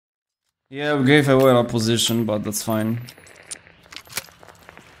Yeah, we gave away our position, but that's fine.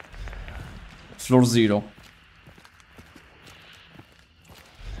 Floor 0.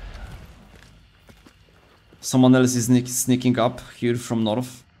 Someone else is sneaking up here from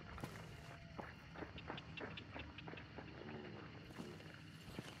north.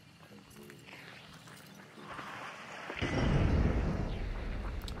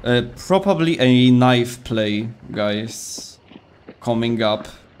 Probably a knife play, guys. Coming up.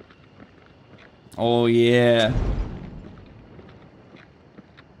 Oh yeah.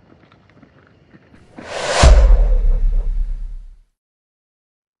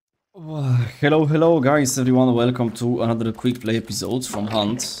 Hello guys, everyone, welcome to another Quickplay episode from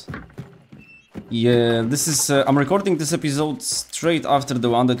Hunt. Yeah, this is, I'm recording this episode straight after the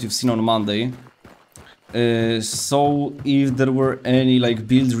one that you've seen on Monday. So if there were any like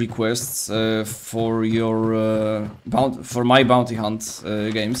build requests for your for my bounty hunt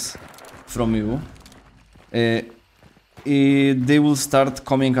games from you, they will start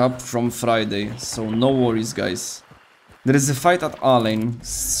coming up from Friday, so no worries guys. There is a fight at Allen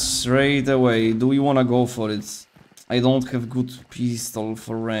straight away. Do we wanna go for it? I don't have good pistol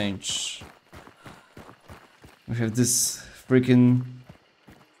for range. We have this freaking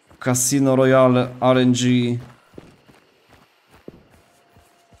Casino Royale RNG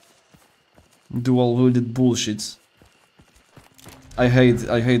dual wielded bullshit. I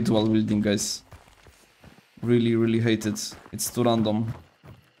hate dual wielding, guys. Really hate it. It's too random.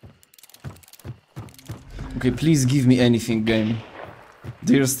 Okay, please give me anything, game.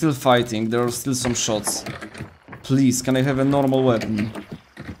 They are still fighting. There are still some shots. Please, can I have a normal weapon?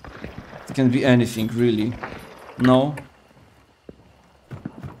 It can be anything, really. No?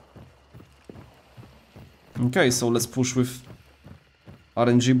 Okay, so let's push with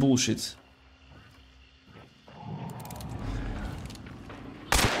RNG bullshit.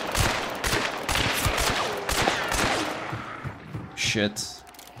 Shit.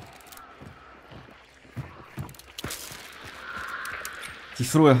 He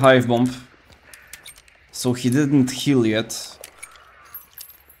threw a hive bomb, so he didn't heal yet.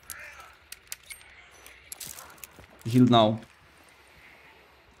 He healed now.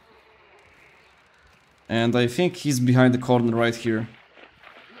 And I think he's behind the corner right here.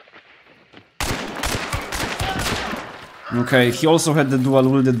 Okay, he also had the dual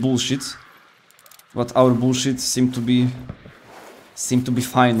wielded bullshit, but our bullshit seemed to be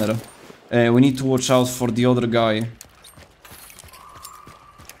finer. We need to watch out for the other guy.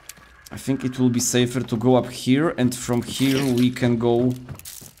 I think it will be safer to go up here, and from here we can go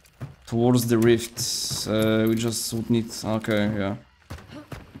towards the rift. We just would need... okay, yeah.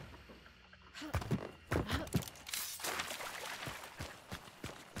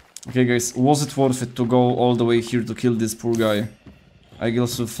 Okay guys, was it worth it to go all the way here to kill this poor guy? I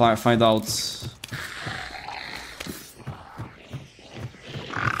guess we'll find out.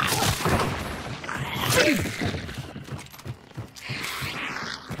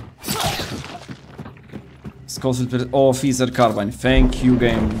 Oh, Phaser Carbine. Thank you,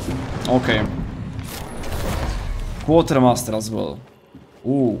 game. Okay. Quartermaster as well.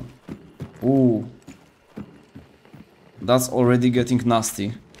 Ooh. Ooh. That's already getting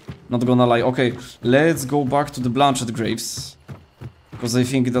nasty. Not gonna lie. Okay, let's go back to the Blanched Graves. Because I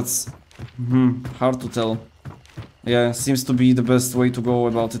think that's... hard to tell. Yeah, seems to be the best way to go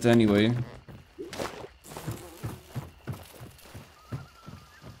about it anyway.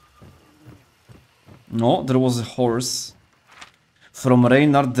 No, there was a horse. From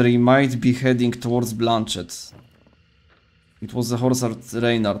Reynard, they might be heading towards Blanched. It was a horse at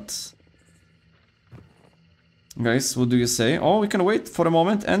Reynard. Guys, what do you say? Oh, we can wait for a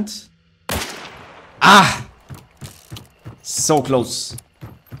moment and... ah! So close.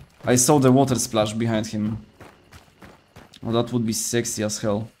 I saw the water splash behind him. Oh, that would be sexy as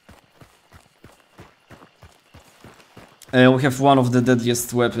hell. We have one of the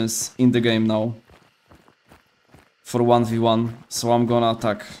deadliest weapons in the game now. For 1v1, so I'm gonna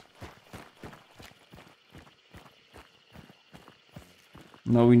attack.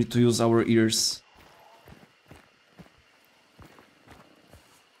 Now we need to use our ears.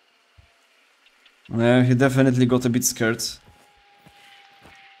 He definitely got a bit scared.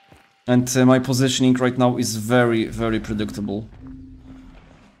 And my positioning right now is very predictable.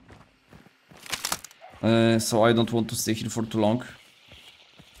 So I don't want to stay here for too long.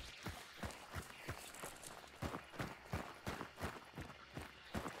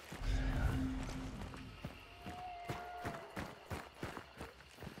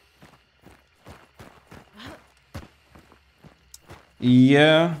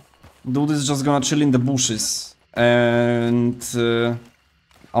 Yeah, dude is just gonna chill in the bushes, and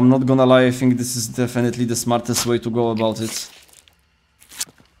I'm not gonna lie, I think this is definitely the smartest way to go about it.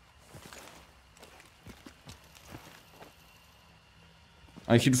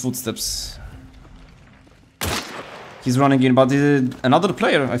 I hear footsteps. He's running in, but another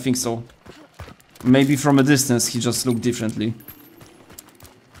player, I think so. Maybe from a distance, he just looked differently.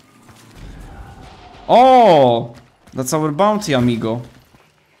 Oh! That's our bounty, amigo.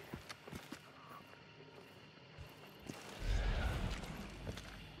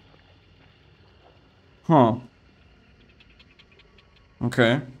 Huh.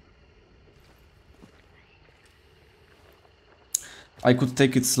 Okay. I could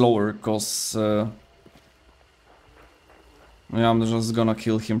take it slower, cause... yeah, I'm just gonna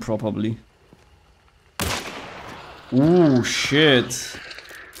kill him, probably. Ooh, shit.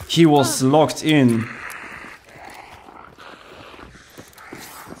 He was locked in.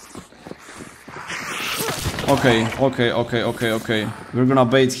 Okay. We're gonna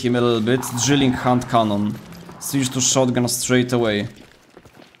bait him a little bit. Drilling hand cannon. Switch to shotgun straight away.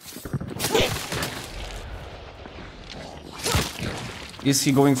 Is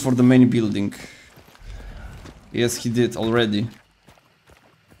he going for the main building? Yes, he did already.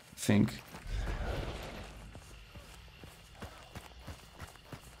 Think.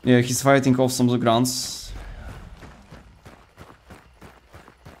 Yeah, he's fighting off some of the grunts.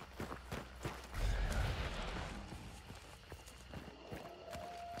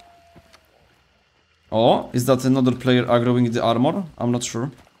 Oh, is that another player aggroing the armor? I'm not sure.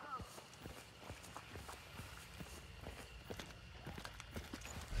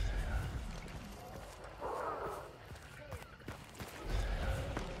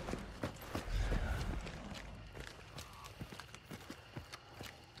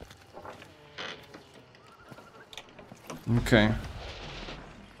 Okay.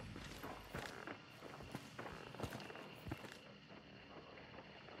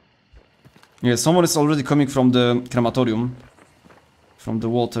 Yeah, someone is already coming from the crematorium. From the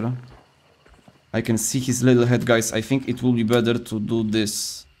water. I can see his little head, guys. I think it will be better to do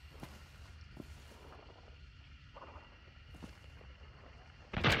this.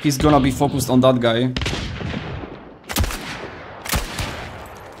 He's gonna be focused on that guy.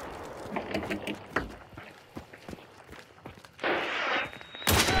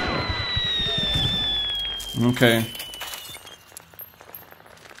 Okay.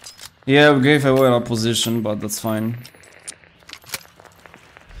 Yeah, we gave away our position, but that's fine.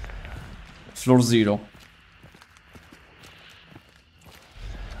 Floor 0.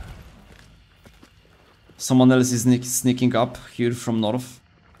 Someone else is sneaking up here from north.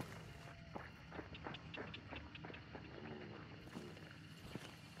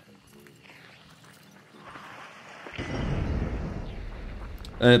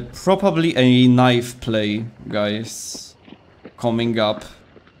 Probably a knife play, guys. Coming up.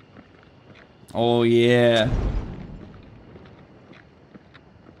 Oh yeah.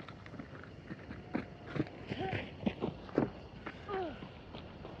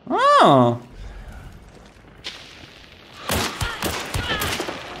 Ah.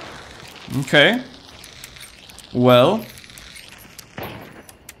 Okay. Well.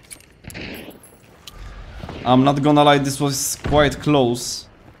 I'm not gonna lie, this was quite close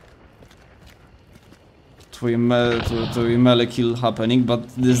to a melee kill happening, but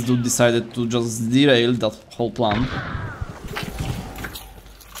this dude decided to just derail that whole plan.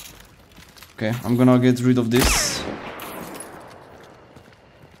 Okay, I'm gonna get rid of this.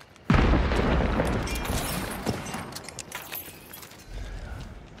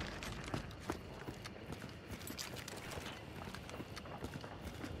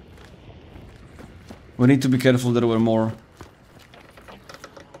 We need to be careful, there were more.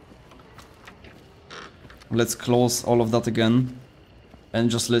 Let's close all of that again and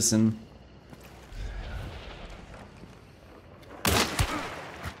just listen.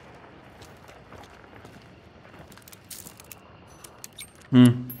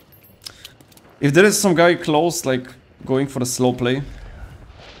 If there is some guy close, like going for a slow play,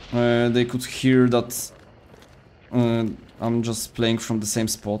 they could hear that I'm just playing from the same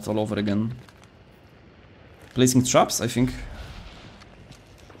spot all over again. Placing traps, I think.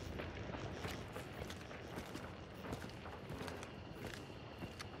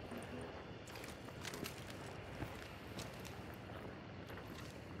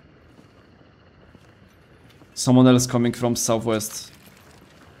 Someone else coming from southwest.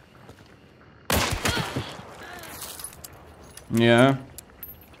 Yeah.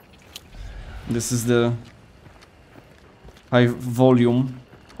 This is the high volume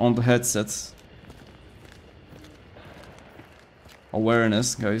on the headset.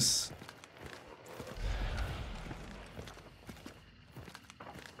 Awareness, guys.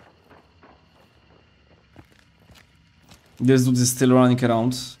 This dude is still running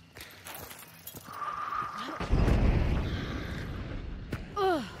around.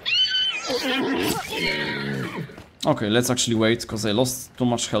 Okay, let's actually wait, because I lost too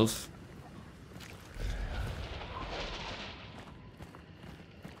much health.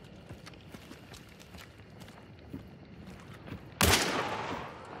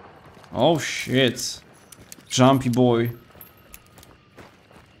 Oh shit. Jumpy boy.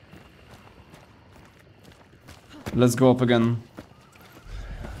 Let's go up again.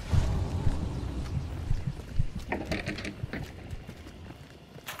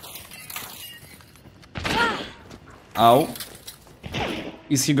 Ow.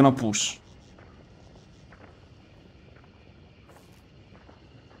 Is he gonna push?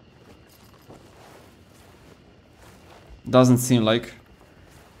 Doesn't seem like.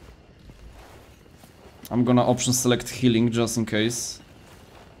 I'm gonna option select healing just in case.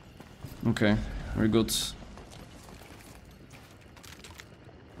 Okay, very good.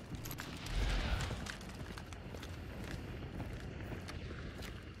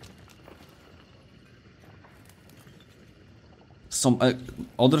 Some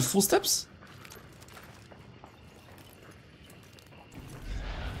other footsteps?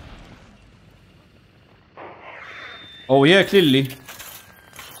 Oh yeah, clearly.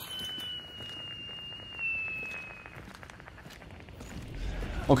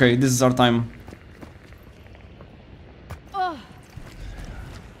 Okay, this is our time.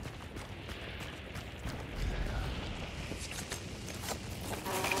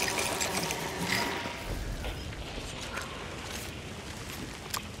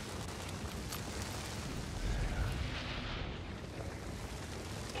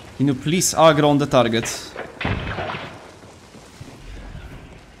 Can you please aggro on the target?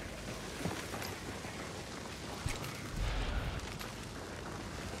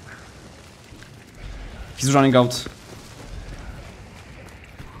 He's running out.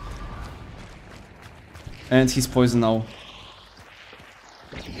 And he's poisoned now.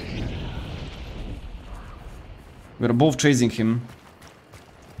 We're both chasing him.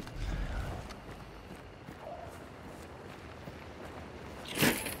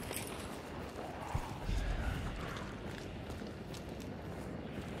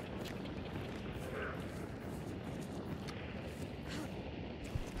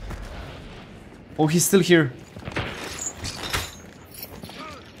 Oh, he's still here.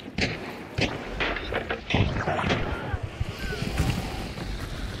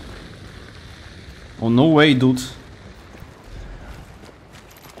 Oh, no way, dude.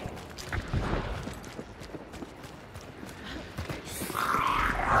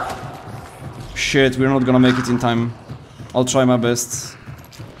 Shit, we're not gonna make it in time. I'll try my best.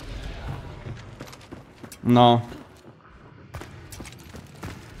 No.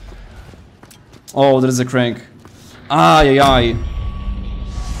 Oh, there's a crank. Ay, ay, ay.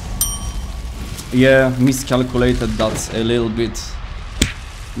 Yeah, miscalculated that a little bit.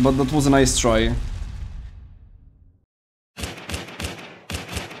 But that was a nice try.